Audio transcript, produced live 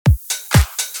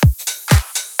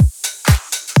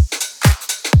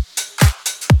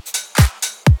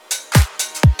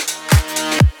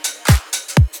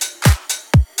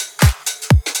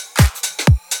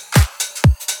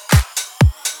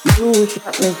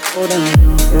shot me so damn.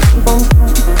 You bum bum.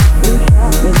 You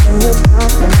shot me, then you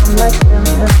pop, and I'm like damn.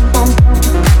 Bum bum.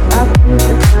 I feel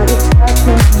the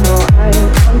satisfaction in your eyes.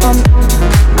 Bum bum bum.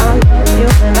 I love you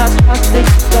and I trust you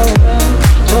so well.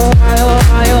 So high, oh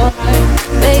high, oh high.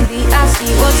 Baby, I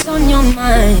see what's on your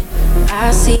mind.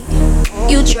 I see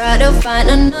you try to find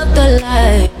another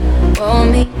life for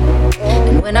me.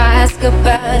 And when I ask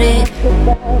about it,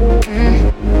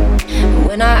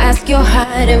 when I ask, you're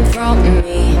hiding from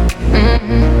me.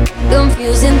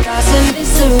 Confusing thoughts and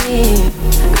misery.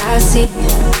 I see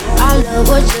our love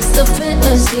was just a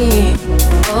fantasy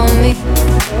for me.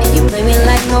 And you play me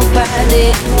like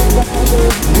nobody.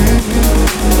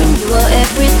 When you were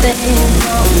everything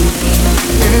for me.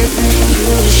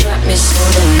 You shot me so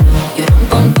damn. You dum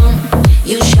bum bum.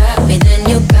 You shot me, then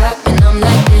you got me, and I'm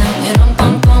like damn. You dum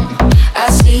bum bum. I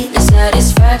see the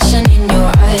satisfaction in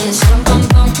your eyes. Dum bum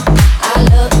bum. I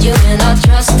loved you and I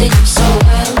trusted you so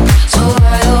well. So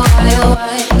high, oh high, oh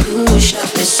high. You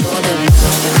shot me so damn. You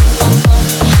dum bum bum.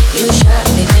 You shot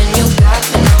me, then you got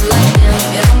me, and I'm like damn.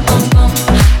 You dum bum bum.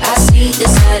 I see the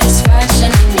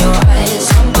satisfaction in your eyes.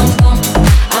 Dum bum bum.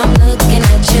 I'm looking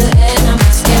at you and I'm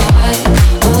asking why.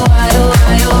 Oh high, oh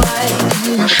high, oh high.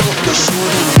 You shot me so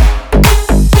damn.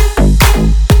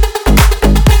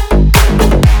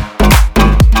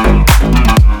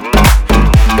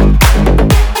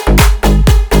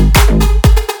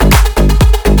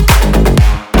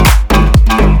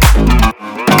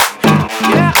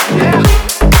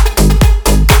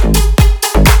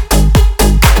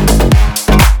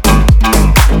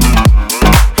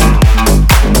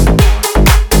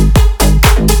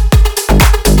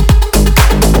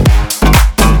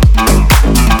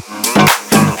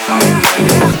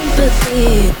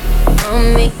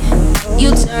 On me,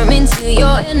 you turn me into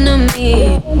your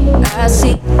enemy. I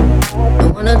see,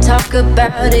 I wanna talk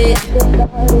about it.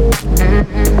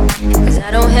 Cause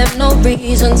I don't have no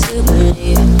reason to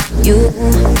believe you.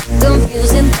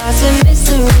 Confusing thoughts and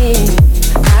mystery.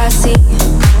 I see,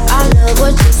 our love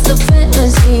was just a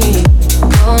fantasy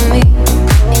for me.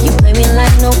 And you play me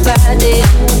like nobody.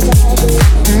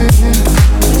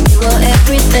 You were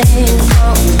everything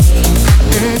for me.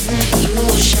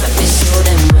 You shot me so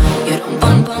damn well. You dum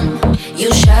bum bum. You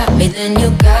shot me, then you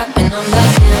got me, and I'm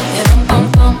like damn. You dum bum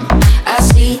bum. I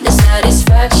see the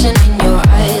satisfaction in your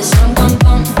eyes. Dum bum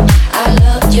bum. I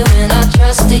loved you and I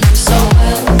trusted you so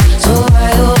well. So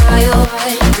high, oh high, oh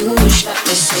high. You shot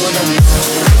me so damn well.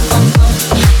 You dum bum bum.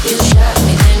 You shot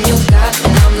me, then you got me,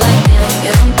 and I'm like damn.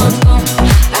 You dum bum bum.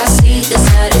 I see the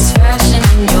satisfaction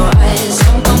in your eyes.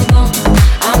 Dum bum bum.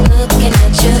 I'm looking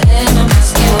at you and I'm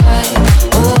asking why.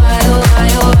 Oh high, oh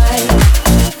high, oh high.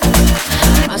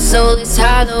 My soul is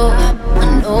hollow. I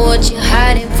know what you're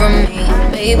hiding from me.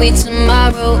 Maybe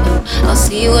tomorrow I'll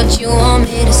see what you want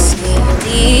me to see.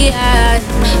 D.I.,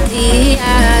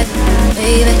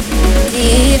 baby,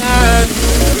 D.I.